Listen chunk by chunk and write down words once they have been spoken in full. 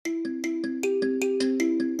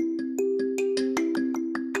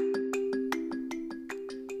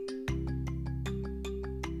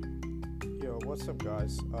up,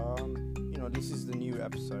 guys? This is the new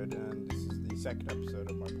episode, and this is the second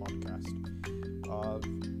episode of my podcast.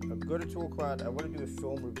 I'm going to talk about. I want to do a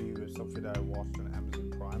film review of something that I watched on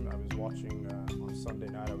Amazon Prime. I was watching on Sunday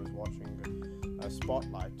night. I was watching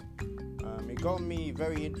Spotlight. It got me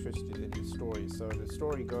very interested in the story. So the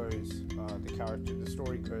story goes, the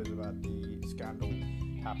story goes about the scandal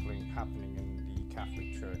happening in the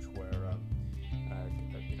Catholic Church, where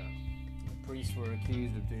priests were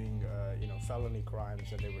accused of doing felony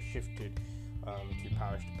crimes, and they were shifted to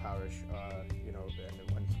parish to parish. And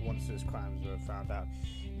once those crimes were found out.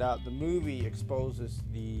 Now the movie exposes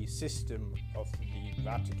the system of the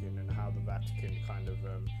Vatican and how the Vatican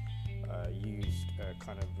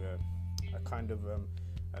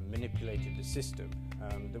manipulated the system.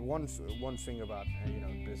 The one thing about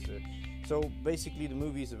this. So basically, the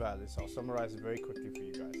movie is about this. I'll summarize it very quickly for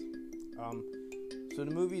you guys. So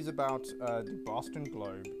the movie is about the Boston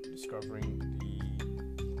Globe discovering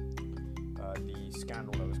the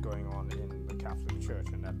scandal that was going on in the Catholic Church,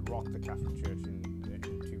 and that rocked the Catholic Church in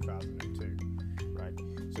 2002, right?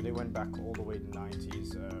 So they went back all the way to the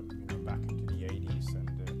 90s, back into the 80s,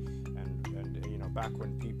 and back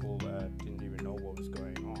when people didn't even know what was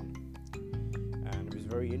going on. And it was a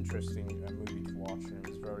very interesting movie to watch, and it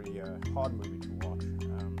was a very hard movie to watch.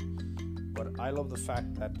 But I love the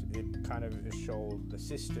fact that it kind of showed the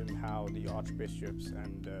system, how the archbishops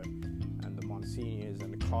and the monsignors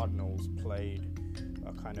and the cardinals played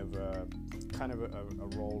a kind of a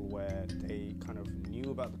role where they kind of knew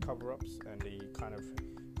about the cover-ups, and they kind of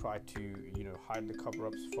tried to hide the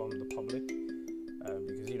cover-ups from the public,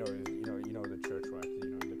 because the church, right?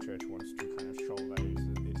 The church wants to kind of show that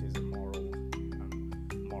it is a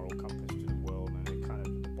moral compass to the world, and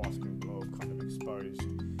the Boston Globe kind of exposed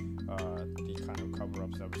the kind of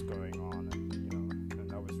cover-ups that was going on, and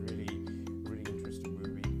that was really interesting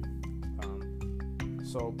movie.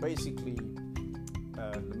 So basically,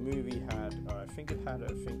 the movie had I think it was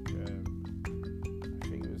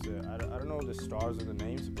I don't know the stars or the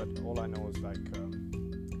names, but all I know is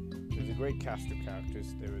there's a great cast of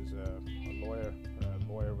characters. There was a lawyer.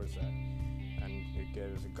 Lawyer was there, and there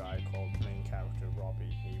was a guy called the main character, Robbie.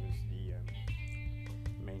 He was the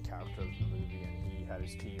main character of the movie, and he had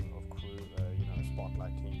his team of crew, a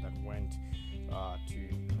spotlight team that went to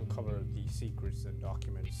uncover the secrets and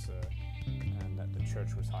documents and that the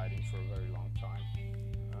church was hiding for a very long time.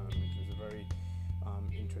 It was a very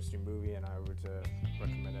interesting movie, and I would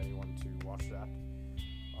recommend anyone to watch that.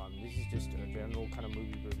 This is just a general kind of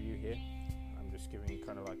movie review here. I'm just giving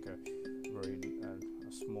kind of like a very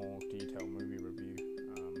a small, detailed movie review.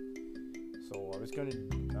 So I was going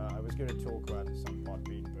to talk about this on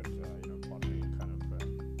Podbean, but Podbean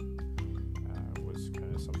was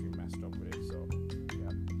kind of something messed up with it.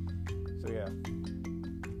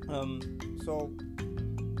 So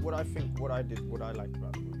what I liked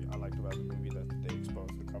about the movie. I liked about the movie that they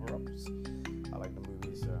exposed the cover-ups. I like the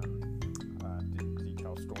movie's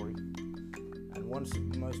detailed story, and the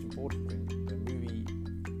most important thing, the movie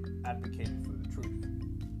advocated for the truth.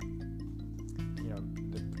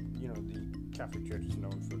 The Catholic Church is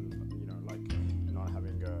known for not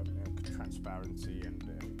having transparency and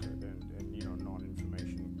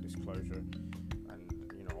non-information disclosure, and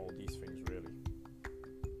all these things really.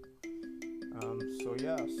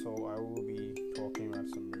 So I will be talking about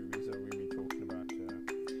some movies. I will be talking about a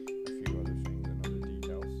few other things and other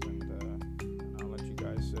details, and I'll let you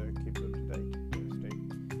guys keep up to date.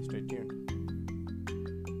 Stay tuned.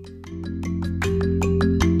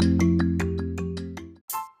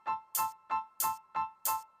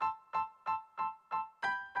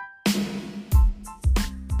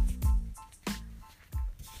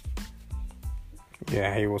 Yeah,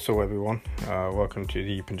 hey, what's up, everyone? Welcome to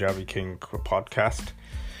the Punjabi King podcast.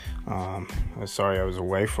 Sorry I was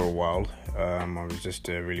away for a while. I was just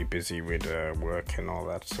really busy with work and all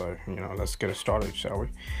that. So, let's get it started, shall we?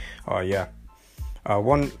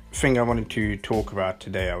 One thing I wanted to talk about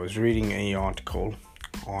today, I was reading an article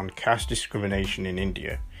on caste discrimination in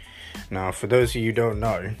India. Now, for those of you who don't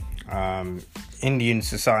know, Indian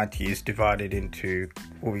society is divided into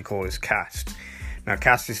what we call as caste. Now,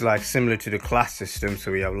 caste is similar to the class system,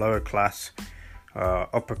 so we have lower class,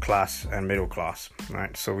 upper class, and middle class,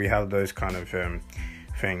 right? So we have those kind of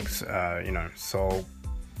things,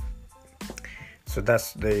 So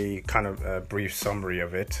that's the kind of brief summary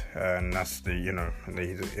of it, and that's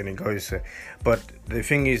and it goes. But the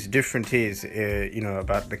thing is, different is,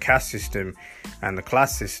 about the caste system and the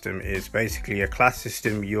class system is basically a class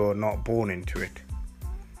system. You're not born into it.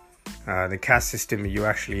 The caste system, you're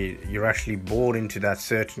actually born into that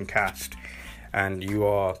certain caste, and you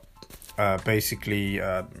are basically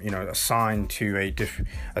assigned to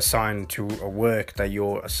a work that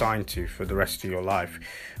you're assigned to for the rest of your life.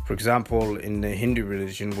 For example, in the Hindu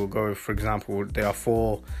religion, there are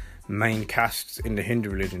 4 main castes in the Hindu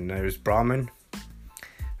religion. There is Brahmin,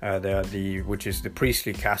 which is the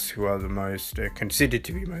priestly caste, who are the most considered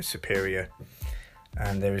to be most superior.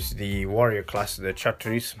 And there is the warrior class, the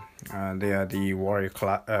Kshatris. They are the warrior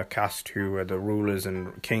caste, who are the rulers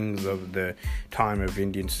and kings of the time of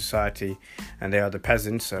Indian society. And they are the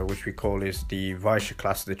peasants, which we call is the Vaishya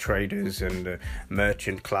class, the traders and the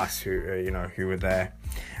merchant class, who were there.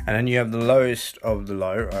 And then you have the lowest of the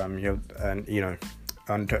low.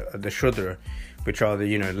 And the Shudra, which are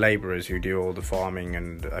the laborers who do all the farming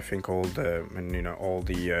and I think all the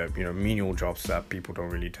menial jobs that people don't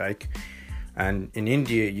really take. And in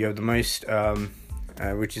India, you have the most,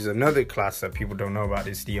 which is another class that people don't know about,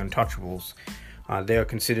 is the untouchables. They are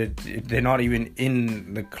considered, they're not even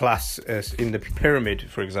in the class, in the pyramid,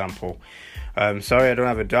 for example. Sorry, I don't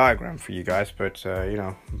have a diagram for you guys, but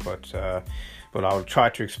I'll try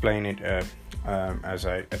to explain it as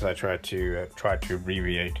I try to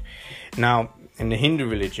abbreviate. Now, in the Hindu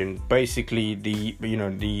religion, basically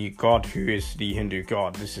the god who is the Hindu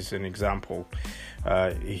god, this is an example.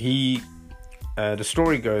 The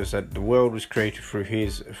story goes that the world was created through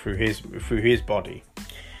his body.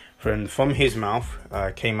 From his mouth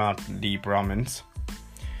came out the Brahmins.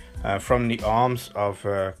 From the arms of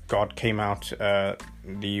God came out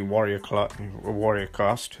the warrior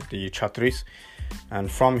caste, the Kshatris, and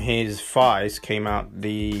from his thighs came out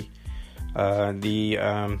the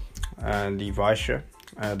Vaishya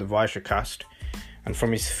caste, and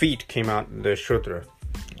from his feet came out the Shudra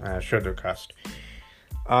caste.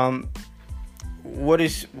 What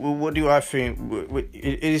do I think?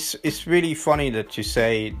 It's really funny that you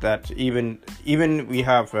say that even we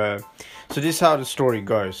have. So this is how the story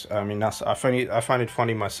goes. I mean, I find it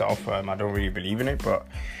funny myself. I don't really believe in it, but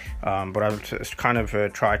I'll just kind of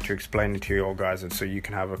try to explain it to you all guys, and so you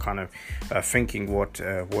can have a kind of thinking what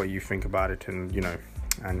you think about it, and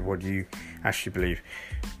and what you actually believe.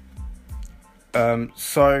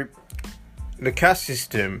 So the caste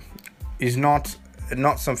system is not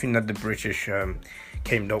something that the British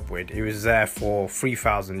came up with. It was there for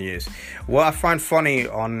 3,000 years. What I find funny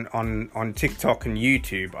on TikTok and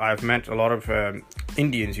YouTube, I've met a lot of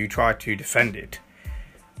Indians who try to defend it,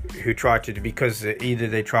 because either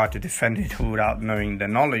they try to defend it without knowing the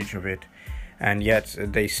knowledge of it, and yet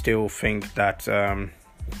they still think that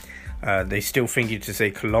it is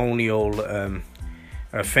a colonial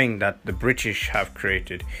thing that the British have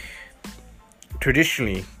created.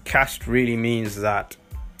 Traditionally, caste really means that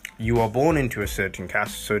you are born into a certain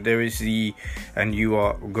caste, so there is and you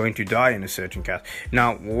are going to die in a certain caste.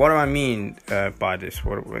 Now, what do I mean by this?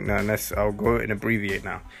 I'll go and abbreviate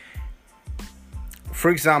now. For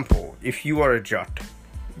example, if you are a Jat,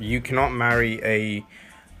 you cannot marry a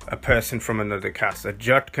person from another caste. A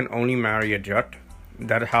Jat can only marry a Jat.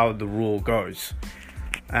 That's how the rule goes.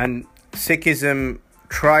 And Sikhism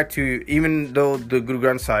try to, even though the Guru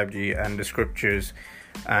Granth Sahib Ji and the scriptures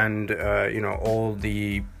and all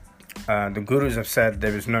the gurus have said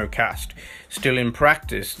there is no caste, still in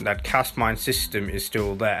practice that caste mind system is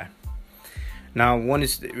still there. Now,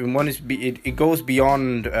 it goes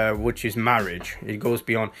beyond which is marriage. It goes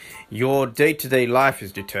beyond your day-to-day life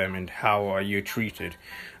is determined. How are you treated?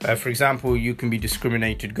 For example, you can be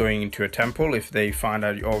discriminated going into a temple if they find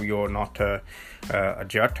out, you're not a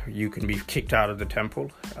Jat. You can be kicked out of the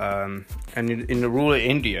temple. And in the rural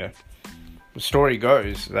India, the story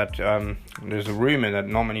goes that there's a rumor that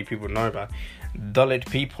not many people know about. Dalit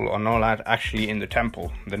people are not allowed actually in the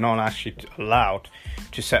temple. They're not actually allowed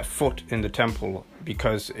to set foot in the temple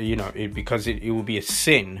because it will be a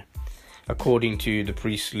sin according to the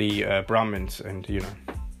priestly Brahmins. And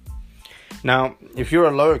now, if you're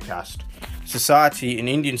a lower caste society, in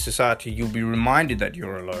Indian society, you'll be reminded that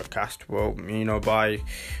you're a lower caste, by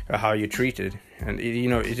how you're treated. And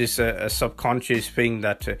it is a subconscious thing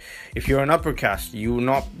that if you're an upper caste, you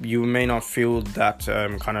may not feel that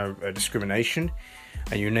kind of discrimination,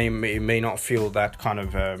 and you may not feel that kind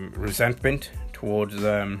of resentment towards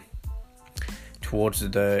the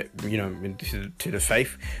to the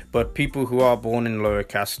faith. But people who are born in lower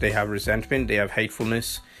caste, they have resentment, they have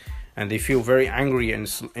hatefulness, and they feel very angry and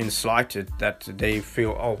slighted, that they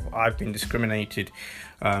feel, I've been discriminated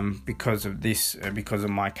because of this, because of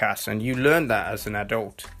my caste. And you learn that as an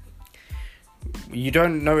adult. You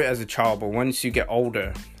don't know it as a child, but once you get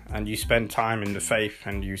older and you spend time in the faith,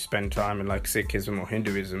 and you spend time in like Sikhism or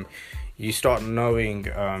Hinduism, you start knowing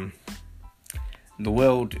the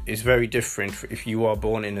world is very different if you are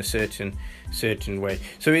born in a certain way.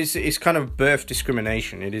 So it's kind of birth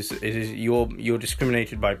discrimination. It is you're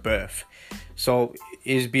discriminated by birth. So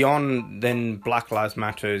is beyond then Black Lives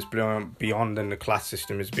Matter, is beyond then the class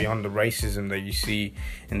system, is beyond the racism that you see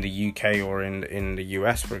in the UK or in the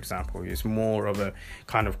US, for example. It's more of a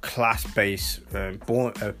kind of class-based,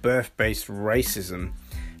 birth-based racism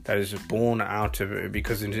that is born out of it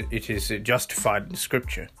because it is justified in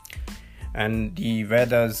scripture. And the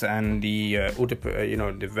Vedas and the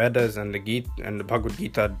the Vedas and the Gita and the Bhagavad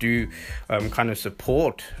Gita do kind of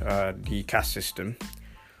support the caste system.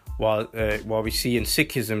 While we see in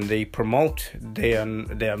Sikhism, they promote they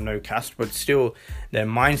have no caste, but still their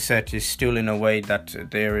mindset is still in a way that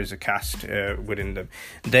there is a caste within them.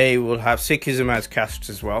 They will have Sikhism as caste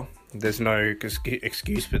as well. There's no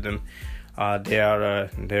excuse for them.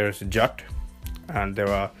 There is Jat, and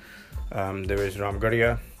there is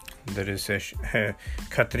Ramgarhia. There is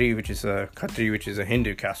Khatri, which is a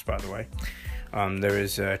Hindu caste, by the way. There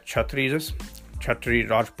is Chatri,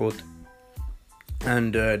 Rajput.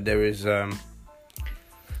 And there is I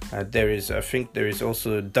think there is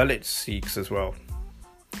also Dalit Sikhs as well,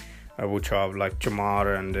 which are like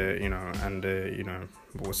Chamar and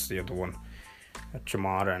what's the other one?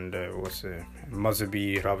 Chamar and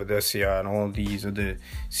Mazhabi, Ravadasya, and all these other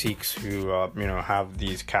Sikhs who have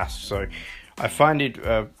these castes. So I find it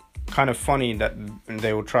kind of funny that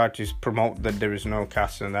they will try to promote that there is no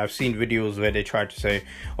caste, and I've seen videos where they try to say,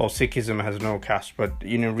 oh, Sikhism has no caste, but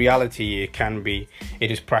in reality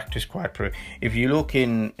it is practiced quite if you look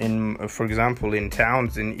in for example in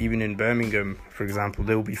towns, even in Birmingham, for example,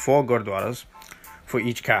 there will be 4 gurdwaras for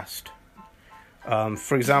each caste.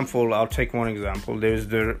 For example, I'll take one example. There's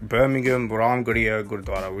the Birmingham Ramgarhia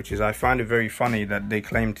Gurdwara, which is, I find it very funny that they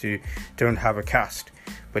claim to don't have a caste,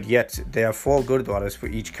 but yet there are 4 gurdwaras for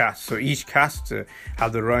each caste. So each caste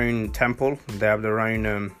have their own temple, they have their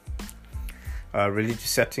own religious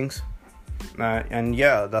settings, and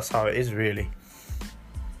yeah, that's how it is really.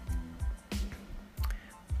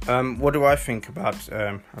 What do I think about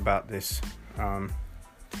this?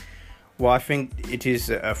 Well, I think it is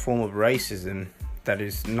a form of racism that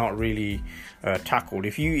is not really tackled.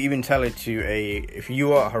 If you even tell it if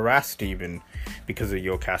you are harassed even because of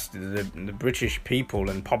your caste, the British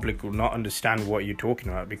people and public will not understand what you're talking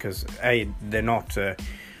about, because A, they're not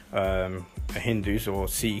Hindus or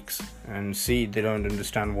Sikhs, and C, they don't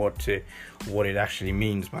understand what it actually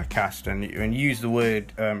means by caste. And when you use the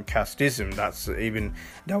word casteism,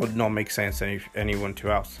 that would not make sense to anyone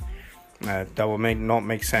else. That will not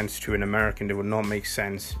make sense to an American. That would not make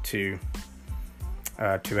sense to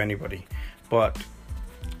anybody. But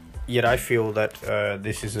yet I feel that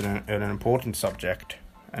this is an important subject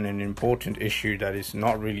and an important issue that is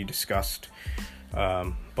not really discussed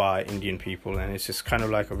by Indian people, and it's just kind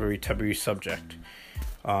of like a very taboo subject.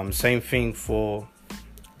 Same thing for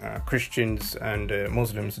Christians and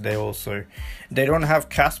Muslims. They don't have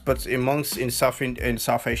caste, but in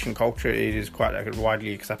South Asian culture it is quite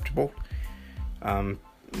widely acceptable.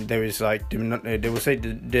 There is they will say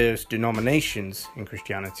there's denominations in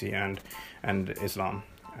Christianity and Islam,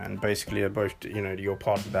 and basically they're both you're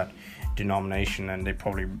part of that denomination, and they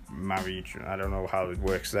probably marry each. I don't know how it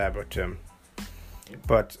works there,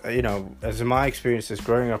 but as in my experience as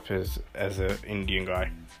growing up as an Indian guy,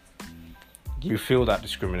 you feel that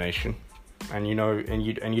discrimination, and you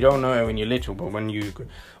don't know it when you're little, but when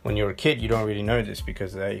you're a kid, you don't really know this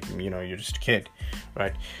because you're just a kid,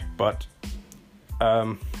 right? But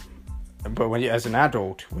when as an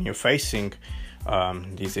adult, when you're facing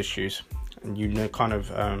these issues, and kind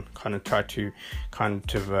of try to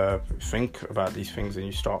think about these things, and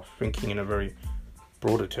you start thinking in a very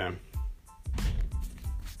broader term.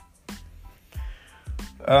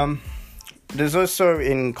 There's also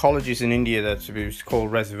in colleges in India that's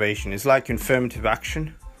called reservation. It's like affirmative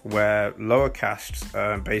action, where lower castes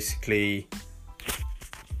basically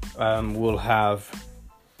will have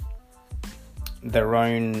their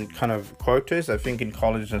own kind of quotas. I think in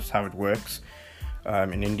colleges that's how it works.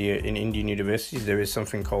 In Indian universities, there is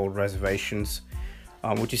something called reservations,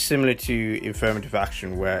 which is similar to affirmative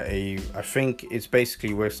action, where I think it's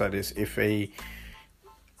basically works like this: if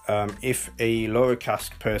a lower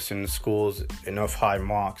caste person scores enough high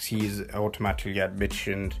marks, he's automatically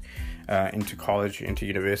admitted into college, into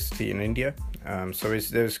university in India. So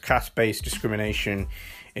there's caste-based discrimination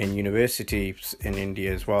in universities in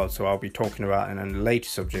India as well. So I'll be talking about in a later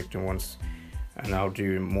subject and I'll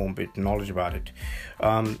do more bit knowledge about it.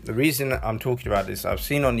 The reason I'm talking about this, I've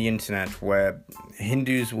seen on the internet where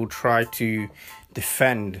Hindus will try to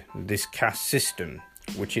defend this caste system,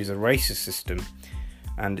 which is a racist system,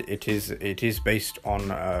 and it is based on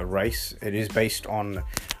race. It is based on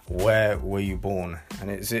where were you born,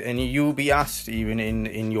 and you'll be asked even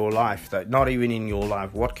in your life, that not even in your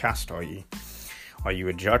life, what caste are you? Are you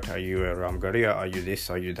a Jat? Are you a Ramgarhia? Are you this?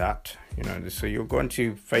 Are you that? So you're going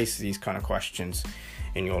to face these kind of questions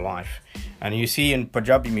in your life. And you see in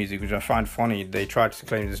Punjabi music, which I find funny, they try to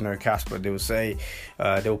claim there's no caste, but they'll say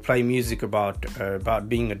they'll play music about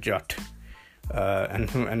being a Jat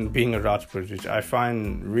and being a Rajput, which I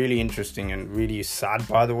find really interesting and really sad,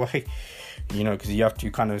 by the way. Because you have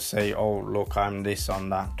to kind of say, oh, look, I'm this, I'm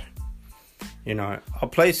that. I'll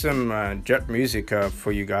play some Jat music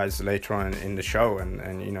for you guys later on in the show,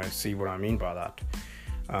 and see what I mean by that.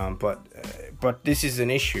 But this is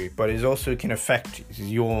an issue, but it also can affect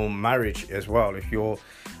your marriage as well. If you're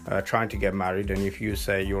trying to get married, and if you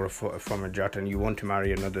say you're from a Jat and you want to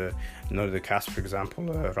marry another caste, for example,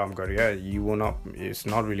 Ramgarhia, you will not. It's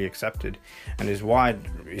not really accepted, and it's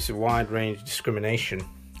a wide range discrimination.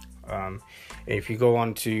 If you go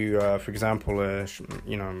on to, for example,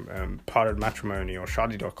 Pirate Matrimony or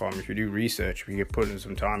Shadi.com, if you do research, if you put in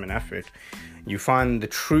some time and effort, you find the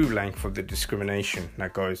true length of the discrimination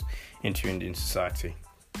that goes into Indian society.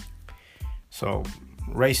 So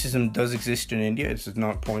racism does exist in India. It's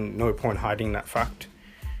no point hiding that fact.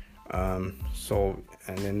 And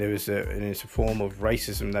then it's a form of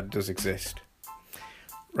racism that does exist.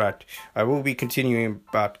 Right, I will be continuing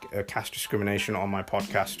about caste discrimination on my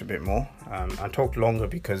podcast a bit more. I talked longer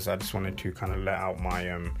because I just wanted to kind of let out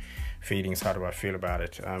my feelings. How do I feel about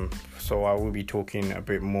it? So I will be talking a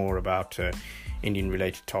bit more about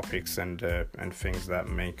Indian-related topics and things that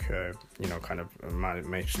make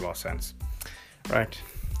makes a lot of sense. Right,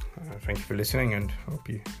 thank you for listening, and hope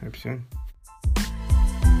you soon.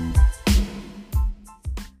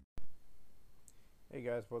 Hey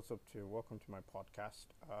guys, what's up? Welcome to my podcast.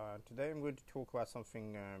 Today I'm going to talk about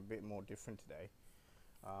something a bit more different today.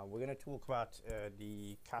 We're going to talk about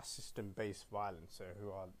the caste system based violence, who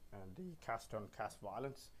are the caste on caste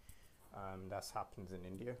violence that happens in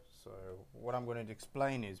India. So what I'm going to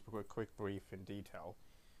explain is a quick brief in detail.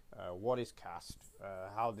 What is caste?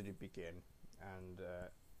 How did it begin? And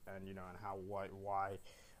why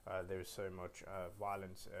there is so much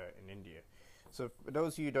violence in India. So for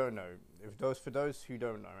those of you who don't know, for those who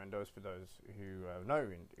don't know, and for those who know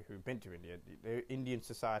who've been to India, the Indian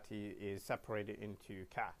society is separated into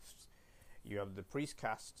castes. You have the priest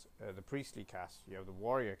caste, the priestly caste. You have the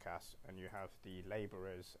warrior caste, and you have the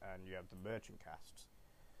labourers, and you have the merchant castes.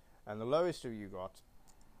 And the lowest of you got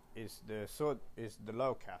is the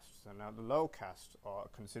low castes. And now the low castes are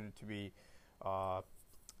considered to be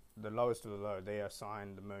the lowest of the low. They are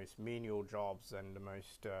assigned the most menial jobs and the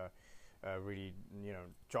most really,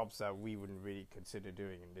 jobs that we wouldn't really consider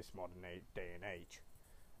doing in this modern day and age.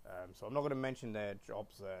 So I'm not going to mention their job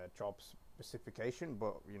specification,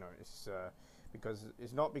 but it's because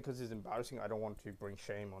it's not because it's embarrassing. I don't want to bring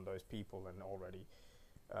shame on those people and already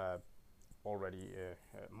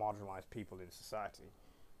marginalized people in society.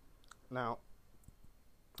 Now,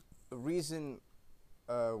 the reason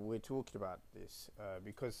we're talking about this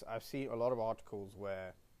because I've seen a lot of articles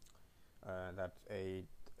where that a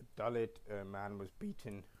Dalit man was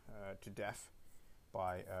beaten to death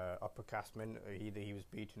by upper caste men. Either he was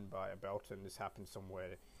beaten by a belt, and this happened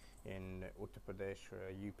somewhere in Uttar Pradesh,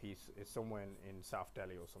 UP. It's somewhere in South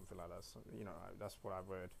Delhi or something like that. So, that's what I've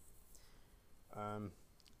heard.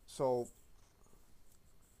 So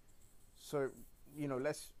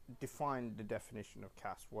let's define the definition of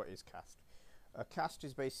caste. What is caste? A caste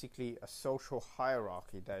is basically a social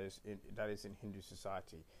hierarchy that is in Hindu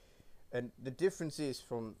society. And the difference is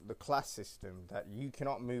from the class system that you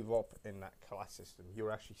cannot move up in that class system.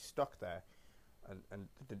 You're actually stuck there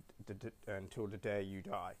until the day you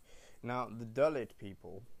die. Now, the Dalit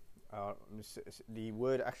people, the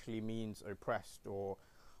word actually means oppressed or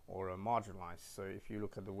marginalized. So if you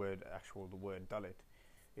look at the word Dalit,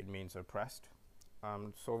 it means oppressed.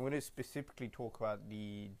 So I'm going to specifically talk about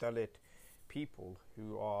the Dalit people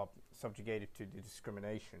who are subjugated to the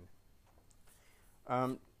discrimination.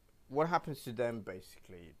 What happens to them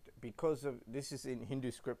basically, because of this is in Hindu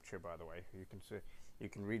scripture, by the way. You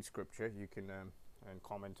can read scripture, you can and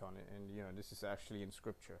comment on it, and this is actually in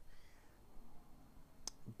scripture.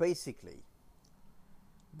 Basically,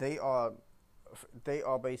 they are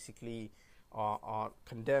basically are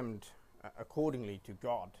condemned accordingly to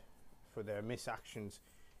God for their misactions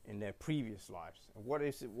in their previous lives. And what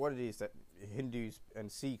it is that Hindus and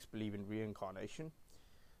Sikhs believe in reincarnation,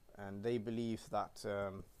 and they believe that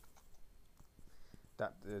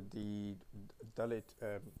the Dalit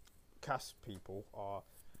caste people are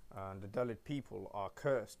The Dalit people are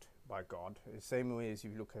cursed by God. The same way as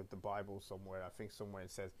you look at the Bible somewhere, I think somewhere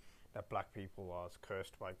it says that black people are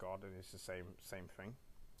cursed by God, and it's the same thing.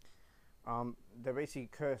 They're basically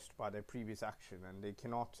cursed by their previous action, and they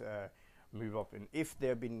cannot move up. And if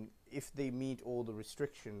they meet all the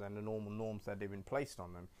restrictions and the normal norms that they've been placed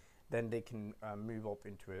on them, then they can move up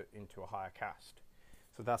into a higher caste.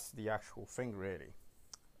 So that's the actual thing, really.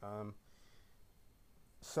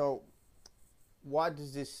 So why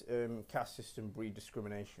does this caste system breed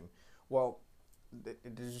discrimination? Well, the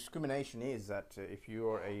discrimination is that if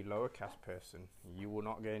you're a lower caste person, you will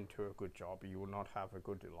not get into a good job, you will not have a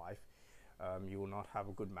good life, you will not have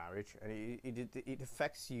a good marriage, and it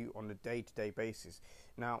affects you on a day-to-day basis.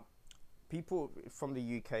 Now, people from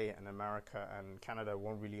the UK and America and Canada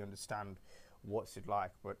won't really understand what's it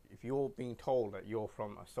like, but if you're being told that you're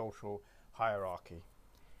from a social hierarchy,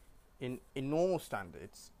 in normal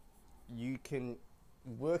standards, you can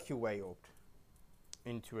work your way up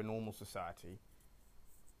into a normal society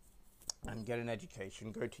and get an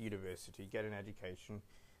education, go to university, get an education,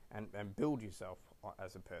 and build yourself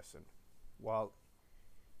as a person. While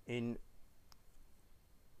in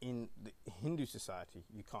the Hindu society,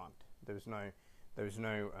 you can't. There's no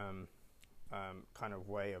kind of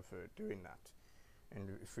way of doing that. And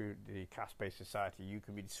through the caste-based society, you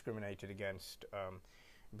can be discriminated against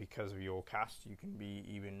because of your caste. You can be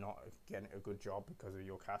even not getting a good job because of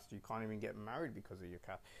your caste. You can't even get married because of your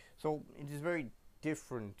caste. So it is very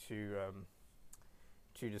different to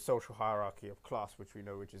the social hierarchy of class, which we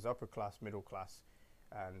know, which is upper class, middle class,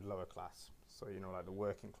 and lower class. So, you know, like the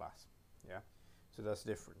working class. Yeah. So that's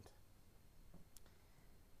different.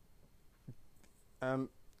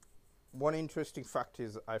 One interesting fact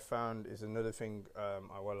is I found is another thing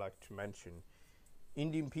I would like to mention.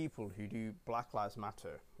 Indian people who do Black Lives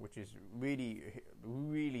Matter, which is really,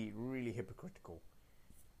 really, really hypocritical.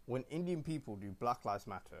 When Indian people do Black Lives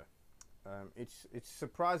Matter, it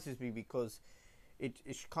surprises me because it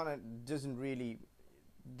kind of doesn't really.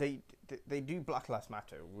 They do Black Lives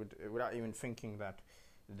Matter without even thinking that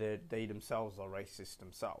they themselves are racist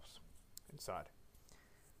themselves inside.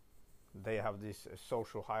 They have this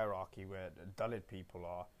social hierarchy where the Dalit people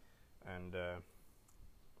are, and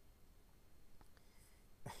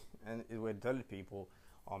where Dalit people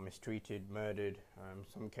are mistreated, murdered, in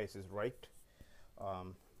some cases raped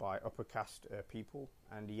by upper caste people,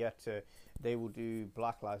 and yet they will do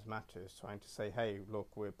Black Lives Matter, trying to say, hey,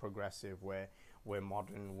 look, we're progressive, we're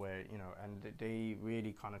modern, and they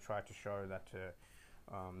really kind of try to show that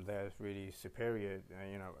they're really superior,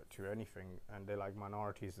 to anything, and they're like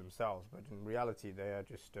minorities themselves. But in reality, they are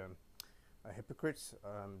just hypocrites.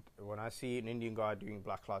 When I see an Indian guy doing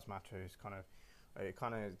Black Lives Matter,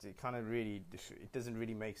 it doesn't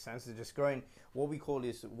really make sense. They're just going. What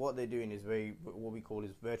they're doing is what we call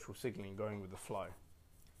is virtual signaling, going with the flow,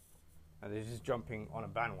 and they're just jumping on a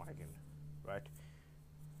bandwagon, right?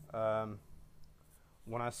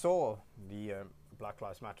 When I saw the Black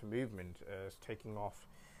Lives Matter movement taking off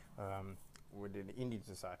within the Indian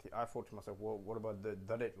society, I thought to myself, well, what about the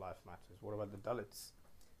Dalit lives matters? What about the Dalits?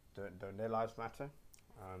 Don't their lives matter?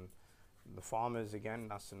 The farmers, again,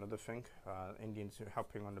 that's another thing. Indians are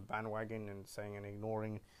helping on the bandwagon and saying and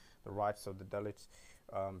ignoring the rights of the Dalit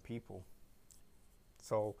people.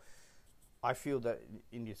 So I feel that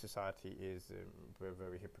Indian society is very,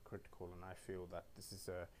 very hypocritical, and I feel that this is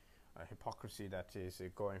a hypocrisy that is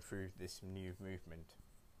going through this new movement,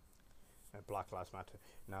 Black Lives Matter.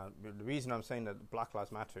 Now, the reason I'm saying that Black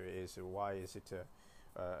Lives Matter is why is it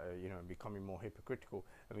becoming more hypocritical,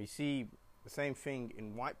 and we see the same thing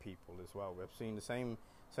in white people as well. We've seen the same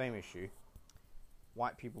issue.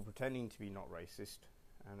 White people pretending to be not racist,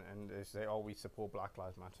 and as they always support Black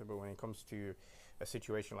Lives Matter, but when it comes to a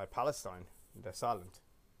situation like Palestine, they're silent.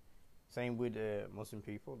 Same with Muslim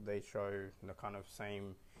people; they show the kind of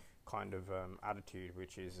same kind of attitude,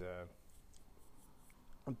 which is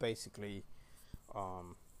basically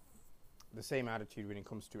the same attitude when it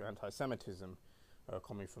comes to anti-Semitism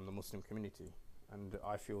coming from the Muslim community. And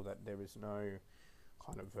I feel that there is no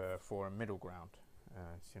kind of for a middle ground,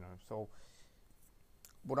 So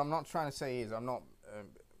what I'm not trying to say is I'm not,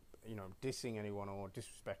 dissing anyone or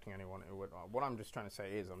disrespecting anyone. What I'm just trying to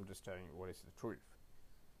say is I'm just telling you what is the truth.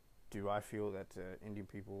 Do I feel that Indian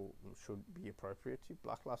people should be appropriate to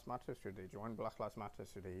Black Lives Matter? Should they join Black Lives Matter?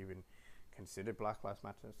 Should they even consider Black Lives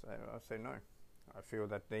Matter? I say no. I feel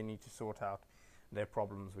that they need to sort out their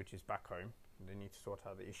problems, which is back home. They need to sort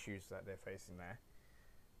out the issues that they're facing there,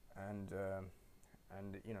 and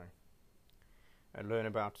learn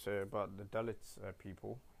about the Dalits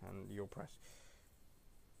people and the oppressed.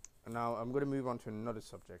 Now I'm going to move on to another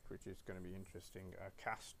subject, which is going to be interesting.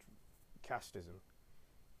 Casteism.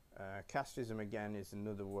 Casteism again is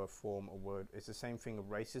another form of word. It's the same thing of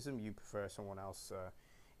racism. You prefer someone else.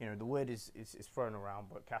 The word is thrown around,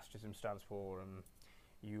 but casteism stands for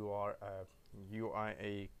you are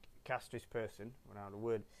a casteist person. Now the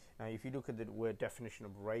word. Now, if you look at the word definition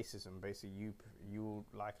of racism, basically you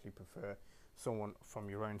likely prefer someone from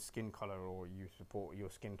your own skin color, or you support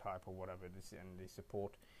your skin type or whatever this, and they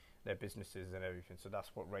support their businesses and everything. So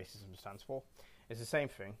that's what racism stands for. It's the same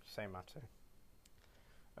thing, same matter.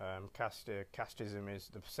 Casteism is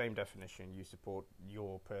the same definition. You support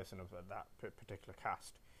your person of that particular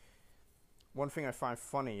caste. One thing I find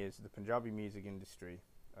funny is the Punjabi music industry.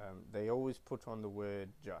 They always put on the word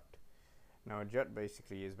Jat. Now, a Jat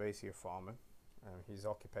basically is a farmer. His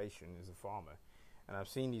occupation is a farmer. And I've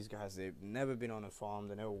seen these guys, they've never been on a farm,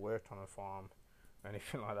 they never worked on a farm,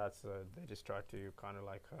 anything like that. So they just try to kind of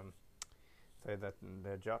like say that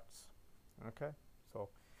they're Jats. Okay, so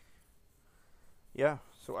yeah,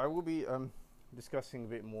 so I will be discussing a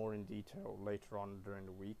bit more in detail later on during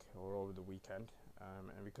the week or over the weekend,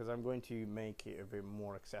 and because I'm going to make it a bit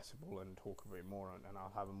more accessible and talk a bit more, and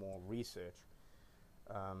I'll have more research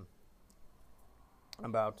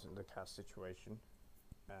about the caste situation,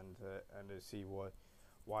 and to see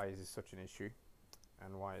why is this such an issue,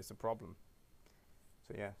 and why it's a problem.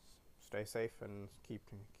 So yes, stay safe and keep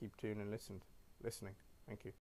tuned and listening. Thank you.